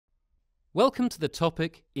Welcome to the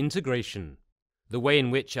topic Integration. The way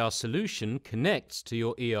in which our solution connects to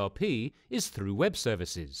your ERP is through web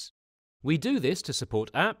services. We do this to support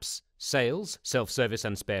apps, sales, self-service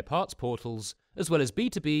and spare parts portals, as well as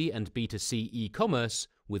B2B and B2C e-commerce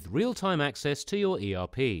with real-time access to your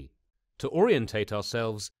ERP. To orientate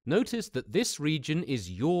ourselves, notice that this region is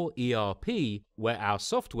your ERP, where our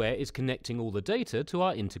software is connecting all the data to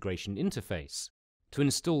our integration interface. To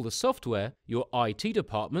install the software, your IT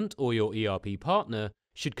department or your ERP partner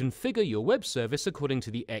should configure your web service according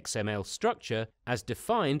to the XML structure as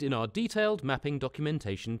defined in our detailed mapping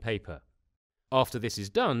documentation paper. After this is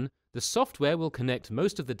done, the software will connect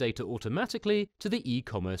most of the data automatically to the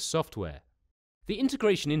e-commerce software. The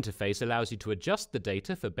integration interface allows you to adjust the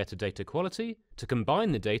data for better data quality, to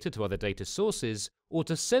combine the data to other data sources, or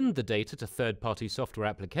to send the data to third-party software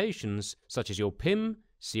applications such as your PIM,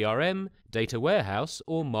 CRM, data warehouse,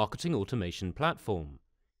 or marketing automation platform.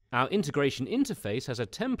 Our integration interface has a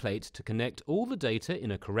template to connect all the data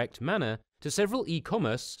in a correct manner to several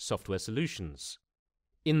e-commerce software solutions.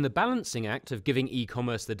 In the balancing act of giving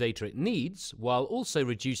e-commerce the data it needs, while also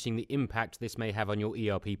reducing the impact this may have on your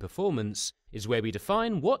ERP performance, is where we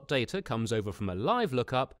define what data comes over from a live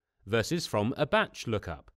lookup versus from a batch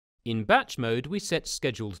lookup. In batch mode, we set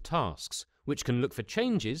scheduled tasks, which can look for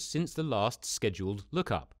changes since the last scheduled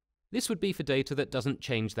lookup. This would be for data that doesn't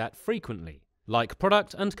change that frequently, like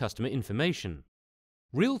product and customer information.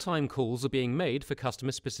 Real-time calls are being made for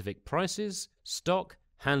customer-specific prices, stock,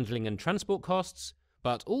 handling and transport costs,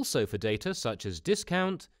 but also for data such as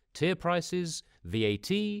discount, tier prices, VAT,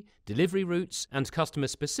 delivery routes, and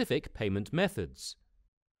customer-specific payment methods.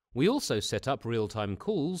 We also set up real-time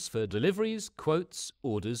calls for deliveries, quotes,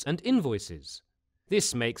 orders, and invoices.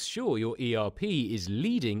 This makes sure your ERP is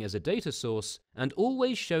leading as a data source and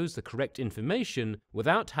always shows the correct information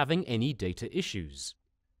without having any data issues.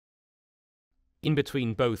 In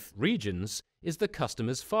between both regions is the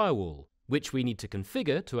customer's firewall, which we need to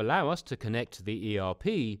configure to allow us to connect to the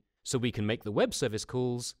ERP so we can make the web service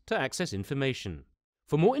calls to access information.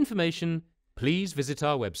 For more information, please visit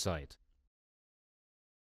our website.